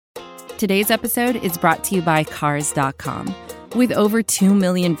Today's episode is brought to you by Cars.com. With over 2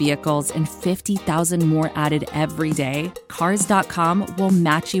 million vehicles and 50,000 more added every day, Cars.com will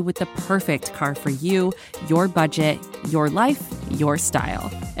match you with the perfect car for you, your budget, your life, your style.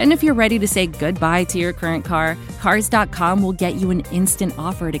 And if you're ready to say goodbye to your current car, Cars.com will get you an instant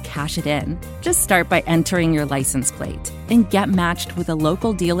offer to cash it in. Just start by entering your license plate and get matched with a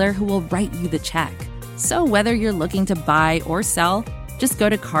local dealer who will write you the check. So whether you're looking to buy or sell, just go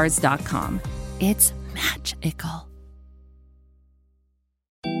to Cars.com. It's magical.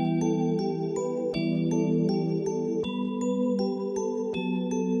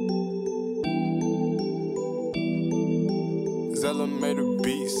 Zella made a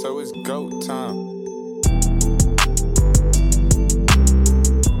beat, so it's go time.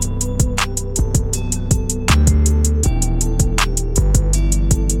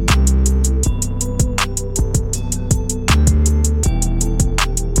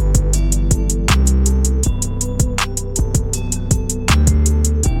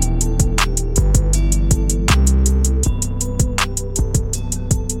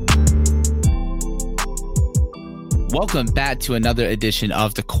 Welcome back to another edition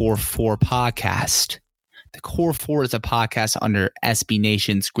of the Core 4 podcast. The Core 4 is a podcast under SB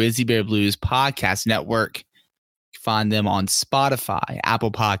Nation's Grizzly Bear Blues podcast network. You can find them on Spotify,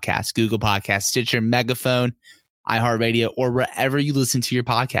 Apple Podcasts, Google Podcasts, Stitcher, Megaphone, iHeartRadio, or wherever you listen to your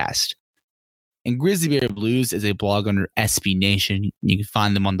podcast. And Grizzly Bear Blues is a blog under SB Nation. You can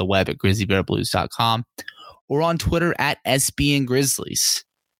find them on the web at grizzlybearblues.com or on Twitter at SBNGrizzlies.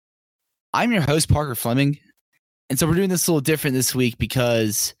 I'm your host, Parker Fleming. And so we're doing this a little different this week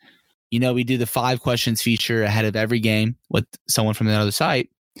because, you know, we do the 5 questions feature ahead of every game with someone from another site.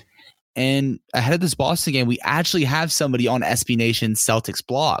 And ahead of this Boston game, we actually have somebody on SB Nation's Celtics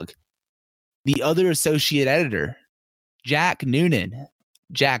blog, the other associate editor, Jack Noonan.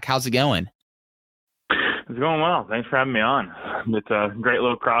 Jack, how's it going? It's going well. Thanks for having me on. It's a great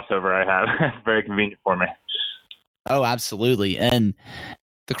little crossover I have. It's very convenient for me. Oh, absolutely. And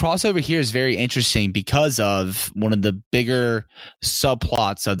the crossover here is very interesting because of one of the bigger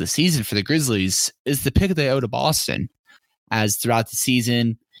subplots of the season for the Grizzlies is the pick they owe to Boston, as throughout the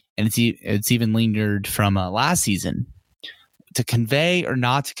season, and it's even lingered from last season, to convey or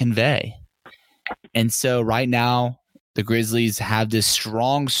not to convey. And so right now, the Grizzlies have this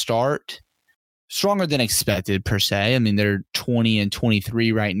strong start, stronger than expected per se. I mean, they're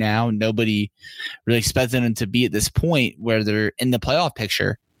 20-23 right now. Nobody really expected them to be at this point where they're in the playoff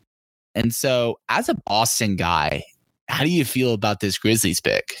picture. And so as a Boston guy, how do you feel about this Grizzlies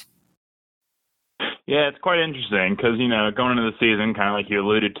pick? Yeah, it's quite interesting because, you know, going into the season, kind of like you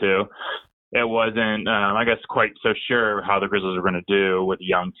alluded to, it wasn't, I guess, quite so sure how the Grizzlies were going to do with a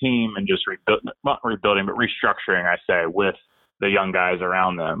young team and just not rebuilding, but restructuring, I say, with the young guys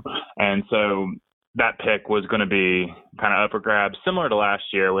around them. And so that pick was going to be kind of up for grabs, similar to last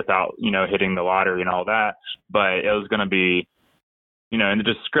year without, you know, hitting the lottery and all that. But it was going to be, you know, in the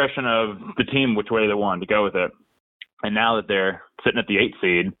discretion of the team, which way they wanted to go with it. And now that they're sitting at the 8th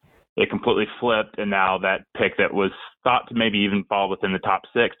seed, it completely flipped. And now that pick that was thought to maybe even fall within the top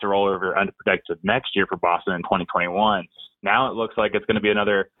 6 to roll over unprotected next year for Boston in 2021. Now it looks like it's going to be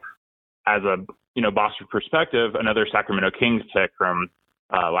another, as a, you know, Boston perspective, another Sacramento Kings pick from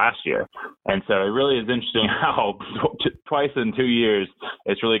last year. And so it really is interesting how twice in 2 years,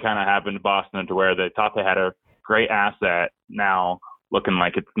 it's really kind of happened to Boston to where they thought they had a great asset, now looking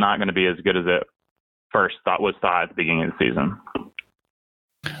like it's not going to be as good as it first was thought at the beginning of the season.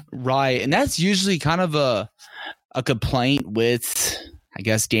 Right. And that's usually kind of a complaint with, I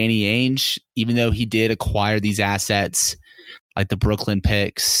guess, Danny Ainge, even though he did acquire these assets like the Brooklyn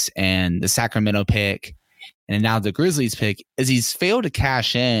picks and the Sacramento pick and now the Grizzlies pick, is he's failed to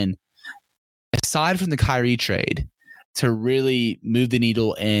cash in, aside from the Kyrie trade, to really move the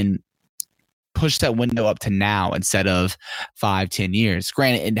needle and push that window up to now instead of 5-10 years.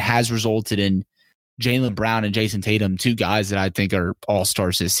 Granted, it has resulted in Jaylen Brown and Jason Tatum, 2 guys that I think are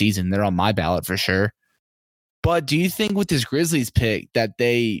all-stars this season. They're on my ballot for sure. But do you think with this Grizzlies pick that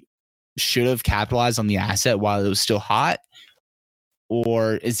they should have capitalized on the asset while it was still hot?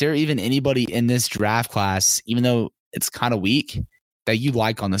 Or is there even anybody in this draft class, even though it's kind of weak, that you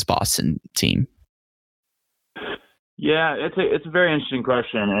like on this Boston team? Yeah, it's a very interesting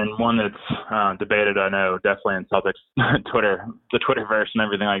question, and one that's debated, I know, definitely in Celtics Twitter, the Twitterverse and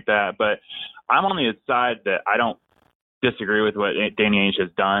everything like that. But I'm on the side that I don't disagree with what Danny Ainge has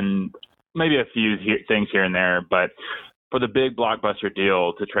done. Maybe a few things here and there, but for the big blockbuster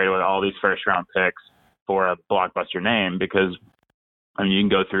deal to trade with all these first-round picks for a blockbuster name, because I mean, you can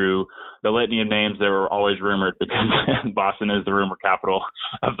go through the litany of names that were always rumored because Boston is the rumor capital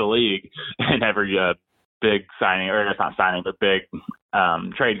of the league, and every big signing, or it's not signing, but big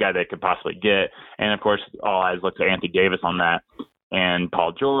trade guy they could possibly get. And, of course, all eyes look to Anthony Davis on that, and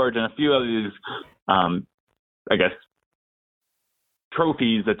Paul George, and a few of these, I guess,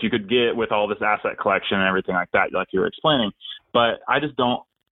 trophies that you could get with all this asset collection and everything like that, like you were explaining. But I just don't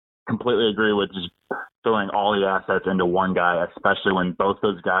completely agree with just throwing all the assets into one guy, especially when both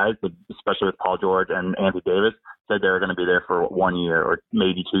those guys, especially with Paul George and Anthony Davis, said they were going to be there for 1 year or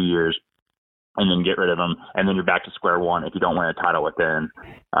maybe 2 years, and then get rid of them, and then you're back to square one if you don't win a title within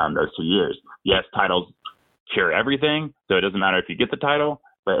those 2 years. Yes, titles cure everything, so it doesn't matter if you get the title,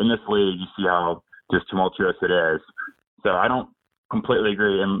 but in this league, you see how just tumultuous it is. So I don't completely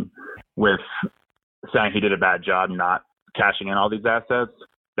agree with saying he did a bad job not cashing in all these assets.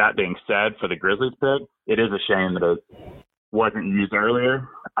 That being said, for the Grizzlies pick, it is a shame that it wasn't used earlier.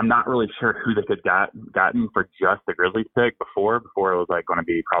 I'm not really sure who they could gotten for just the Grizzlies pick before it was like going to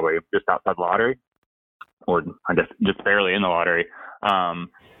be probably just outside the lottery, or I guess just barely in the lottery.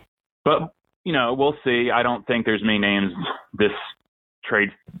 But we'll see. I don't think there's many names this trade,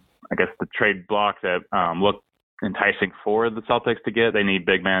 I guess the trade block that look enticing for the Celtics to get. They need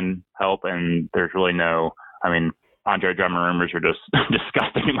big man help, and there's really no, Andre Drummond rumors are just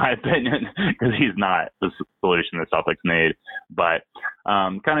disgusting in my opinion, because he's not the solution the Celtics need. But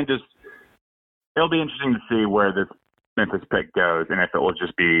kind of just, it'll be interesting to see where this Memphis pick goes, and if it will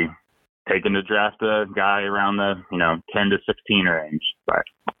just be taken to draft a guy around the 10 to 16 range. But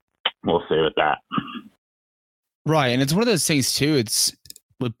we'll see with that. Right, and it's one of those things too. It's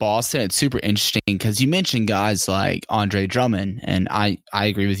with Boston, it's super interesting because you mentioned guys like Andre Drummond, and I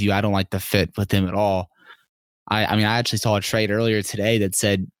agree with you. I don't like the fit with him at all. I actually saw a trade earlier today that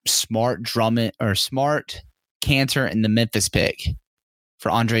said Smart, Cantor, and the Memphis pick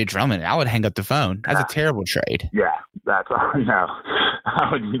for Andre Drummond. I would hang up the phone. That's a terrible trade. Yeah, that's no.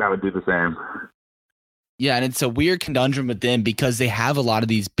 I would do the same. Yeah, and it's a weird conundrum with them because they have a lot of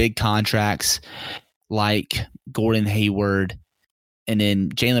these big contracts like Gordon Hayward, and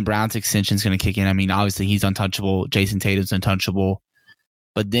then Jaylen Brown's extension is going to kick in. Obviously he's untouchable. Jason Tatum's untouchable.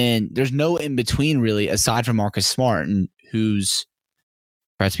 But then there's no in between really, aside from Marcus Smart, and who's,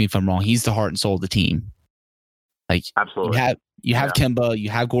 correct me if I'm wrong, he's the heart and soul of the team. Like, absolutely, you have Kemba, you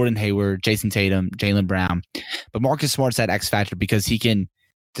have Gordon Hayward, Jason Tatum, Jaylen Brown, but Marcus Smart's that X factor because he can,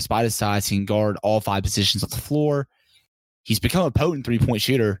 despite his size, he can guard all 5 positions on the floor. He's become a potent 3-point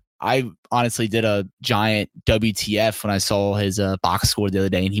shooter. I honestly did a giant WTF when I saw his box score the other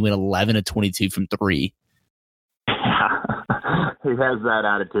day, and he went 11 of 22 from 3. He has that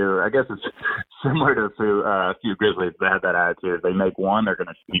attitude. I guess it's similar to a few Grizzlies that have that attitude. They make one, they're going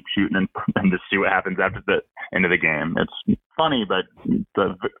to keep shooting and just see what happens after the end of the game. It's funny, but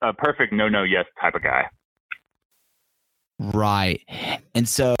a perfect no-yes type of guy. Right. And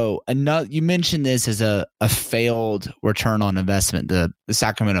so you mentioned this as a failed return on investment, the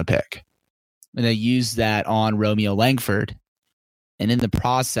Sacramento pick. And they used that on Romeo Langford. And in the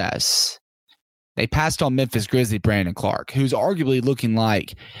process, they passed on Memphis Grizzly Brandon Clarke, who's arguably looking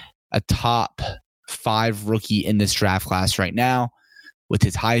like a top 5 rookie in this draft class right now with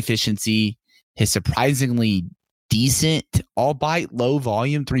his high efficiency, his surprisingly decent, albeit low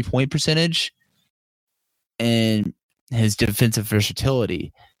volume 3-point percentage, and his defensive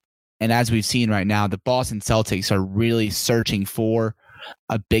versatility. And as we've seen right now, the Boston Celtics are really searching for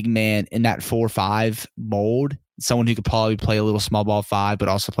a big man in that 4-5 mold, someone who could probably play a little small ball 5, but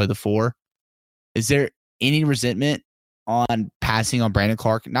also play the 4. Is there any resentment on passing on Brandon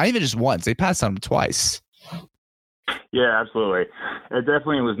Clarke? Not even just once. They passed on him twice. Yeah, absolutely. It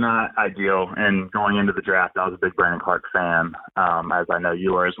definitely was not ideal. And going into the draft, I was a big Brandon Clarke fan, as I know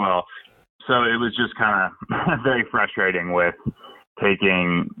you are as well. So it was just kind of very frustrating with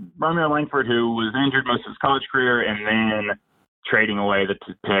taking Romeo Langford, who was injured most of his college career, and then trading away the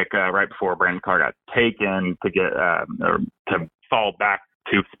pick right before Brandon Clarke got taken to get or to fall back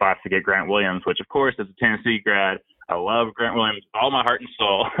 2 spots to get Grant Williams, which, of course, as a Tennessee grad, I love Grant Williams, all my heart and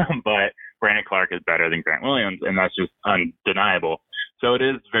soul, but Brandon Clarke is better than Grant Williams, and that's just undeniable. So it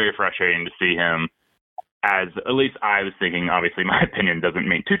is very frustrating to see him, as at least I was thinking. Obviously, my opinion doesn't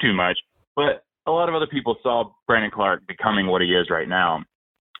mean too much, but a lot of other people saw Brandon Clarke becoming what he is right now.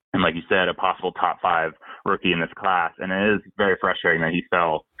 And like you said, a possible top 5 rookie in this class. And it is very frustrating that he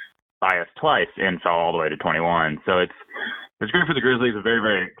fell by us twice and fell all the way to 21. So it's great for the Grizzlies. I'm very,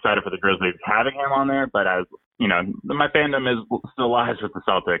 very excited for the Grizzlies having him on there. But as you know, my fandom still lies with the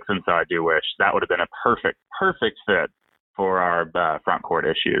Celtics. And so I do wish that would have been a perfect fit for our front court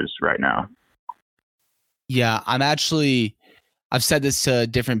issues right now. Yeah, I've said this to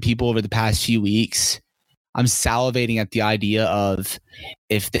different people over the past few weeks. I'm salivating at the idea of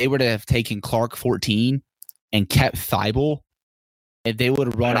if they were to have taken Clarke 14 and kept Thibault, if they would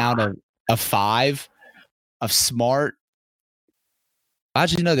have run out a 5 of Smart.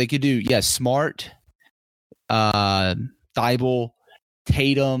 Actually, no, they could do, Smart, Thibault,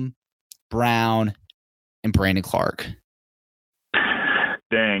 Tatum, Brown, and Brandon Clarke.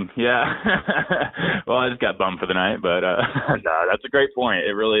 Dang, yeah. Well, I just got bummed for the night, but no, that's a great point.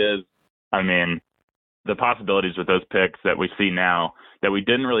 It really is. I mean, the possibilities with those picks that we see now that we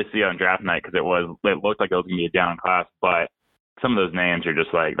didn't really see on draft night because it looked like it was going to be a down class, but some of those names are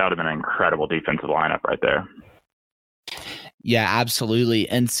just like, that would have been an incredible defensive lineup right there. Yeah, absolutely.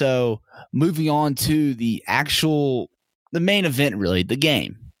 And so moving on to the main event, really, the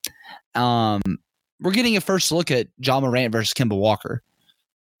game. We're getting a first look at Ja Morant versus Kemba Walker.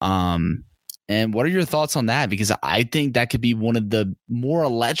 And what are your thoughts on that? Because I think that could be one of the more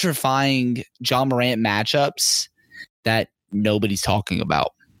electrifying Ja Morant matchups that nobody's talking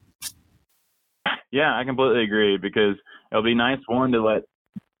about. Yeah, I completely agree because it'll be nice, one, to let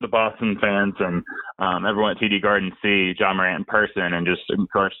the Boston fans and everyone at TD Garden see Ja Morant in person. And just, of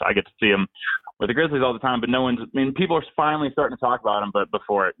course, I get to see him with the Grizzlies all the time, but people are finally starting to talk about him, but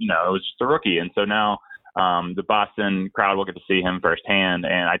before, it was just a rookie. And so now the Boston crowd will get to see him firsthand.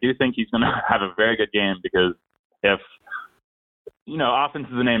 And I do think he's going to have a very good game because if, offense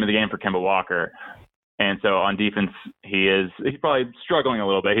is the name of the game for Kemba Walker. And so on defense, he's probably struggling a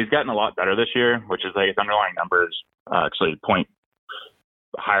little bit. He's gotten a lot better this year, which is like his underlying numbers actually point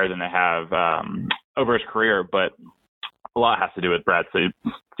higher than they have over his career. But a lot has to do with Brad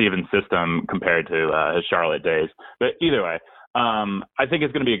Stevens' system compared to his Charlotte days. But either way, I think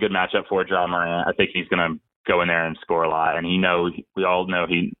it's going to be a good matchup for Ja Morant. I think he's going to go in there and score a lot. And we all know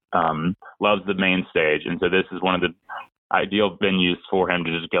he loves the main stage. And so this is one of the ideal venues for him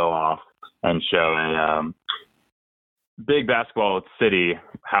to just go off and show a big basketball city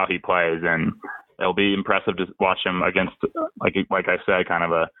how he plays. And it'll be impressive to watch him against, like I said, kind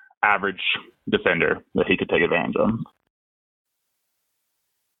of a average defender that he could take advantage of.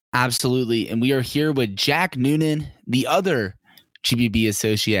 Absolutely. And we are here with Jack Noonan, the other GBB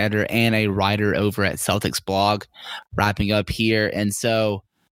associate editor and a writer over at CelticsBlog, wrapping up here. And so,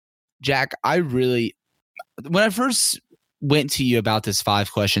 Jack, when I first went to you about this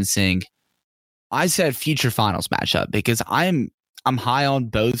 5-question thing, I said future finals matchup because I'm high on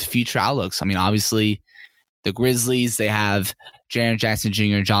both future outlooks. I mean, obviously, the Grizzlies, they have Jaren Jackson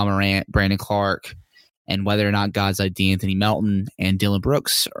Jr., Ja Morant, Brandon Clarke, and whether or not guys like D'Anthony Melton and Dillon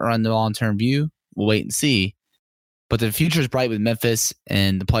Brooks are on the long-term view, we'll wait and see. But the future is bright with Memphis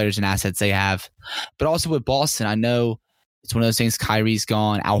and the players and assets they have. But also with Boston, I know it's one of those things, Kyrie's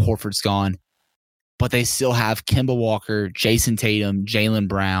gone, Al Horford's gone, but they still have Kemba Walker, Jason Tatum, Jaylen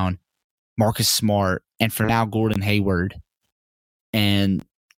Brown, Marcus Smart, and for now, Gordon Hayward. And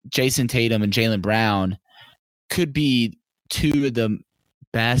Jason Tatum and Jaylen Brown could be two of the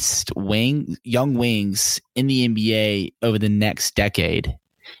best young wings in the NBA over the next decade.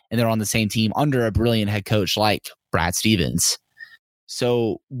 And they're on the same team under a brilliant head coach like Brad Stevens.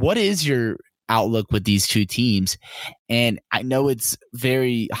 So what is your outlook with these two teams? And I know it's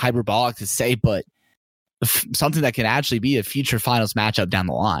very hyperbolic to say, but something that can actually be a future finals matchup down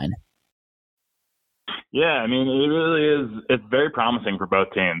the line. Yeah, I mean, it really is. It's very promising for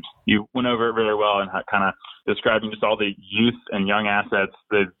both teams. You went over it very well and kind of describing just all the youth and young assets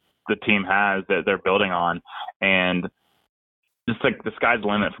that the team has that they're building on. And just like the sky's the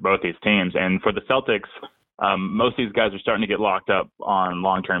limit for both these teams. And for the Celtics, most of these guys are starting to get locked up on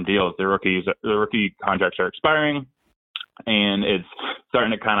long-term deals. The rookie contracts are expiring, and it's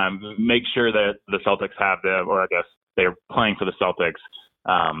starting to kind of make sure that the Celtics have them, or I guess they're playing for the Celtics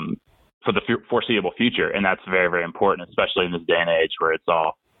for the foreseeable future. And that's very, very important, especially in this day and age where it's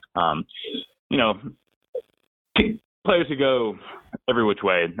all, players who go every which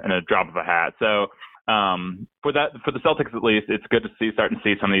way in a drop of a hat. So for the Celtics, at least, it's good to starting to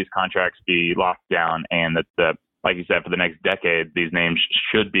see some of these contracts be locked down, and that like you said, for the next decade, these names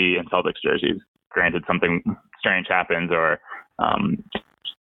should be in Celtics jerseys. Granted, something strange happens or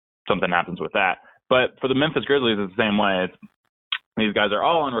something happens with that. But for the Memphis Grizzlies, it's the same way. These guys are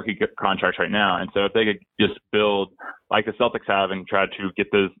all on rookie contracts right now. And so if they could just build like the Celtics have and try to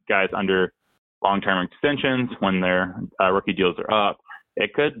get those guys under long-term extensions when their rookie deals are up,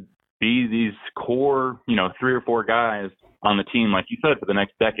 it could be these core, 3 or 4 guys on the team, like you said, for the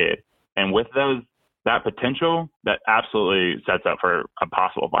next decade. And with that potential, that absolutely sets up for a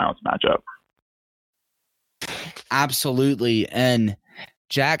possible finals matchup. Absolutely. And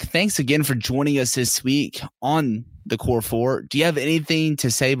Jack, thanks again for joining us this week on the Core 4. Do you have anything to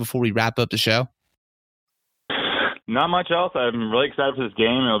say before we wrap up the show? Not much else. I'm really excited for this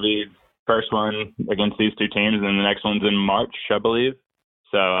game. It'll be first one against these two teams, and then the next one's in March, I believe.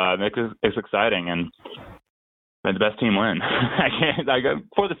 So it's exciting, and may the best team win. I go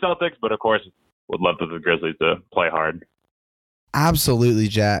for the Celtics, but of course, would love for the Grizzlies to play hard. Absolutely,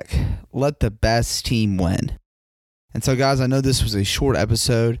 Jack. Let the best team win. And so, guys, I know this was a short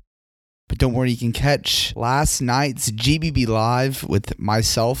episode, but don't worry, you can catch last night's GBB Live with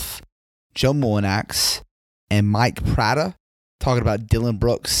myself, Joe Molinax, and Mike Prada, talking about Dylan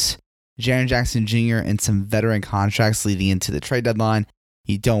Brooks, Jaren Jackson Jr., and some veteran contracts leading into the trade deadline.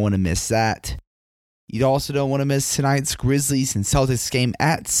 You don't want to miss that. You also don't want to miss tonight's Grizzlies and Celtics game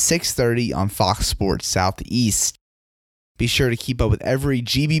at 6:30 on Fox Sports Southeast. Be sure to keep up with every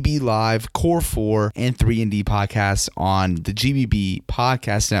GBB Live, Core 4, and 3&D podcast on the GBB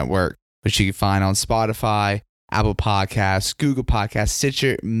Podcast Network, which you can find on Spotify, Apple Podcasts, Google Podcasts,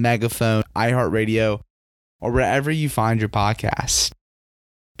 Stitcher, Megaphone, iHeartRadio, or wherever you find your podcasts.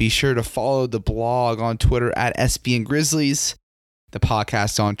 Be sure to follow the blog on Twitter at SBN Grizzlies, the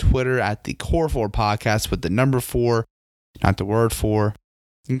podcast on Twitter at the Core 4 Podcast with the number 4, not the word 4.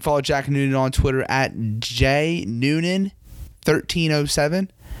 You can follow Jack Noonan on Twitter at JNoonan1307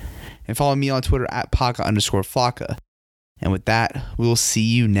 and follow me on Twitter at Paka_Flocka. And with that, we'll see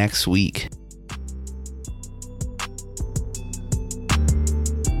you next week.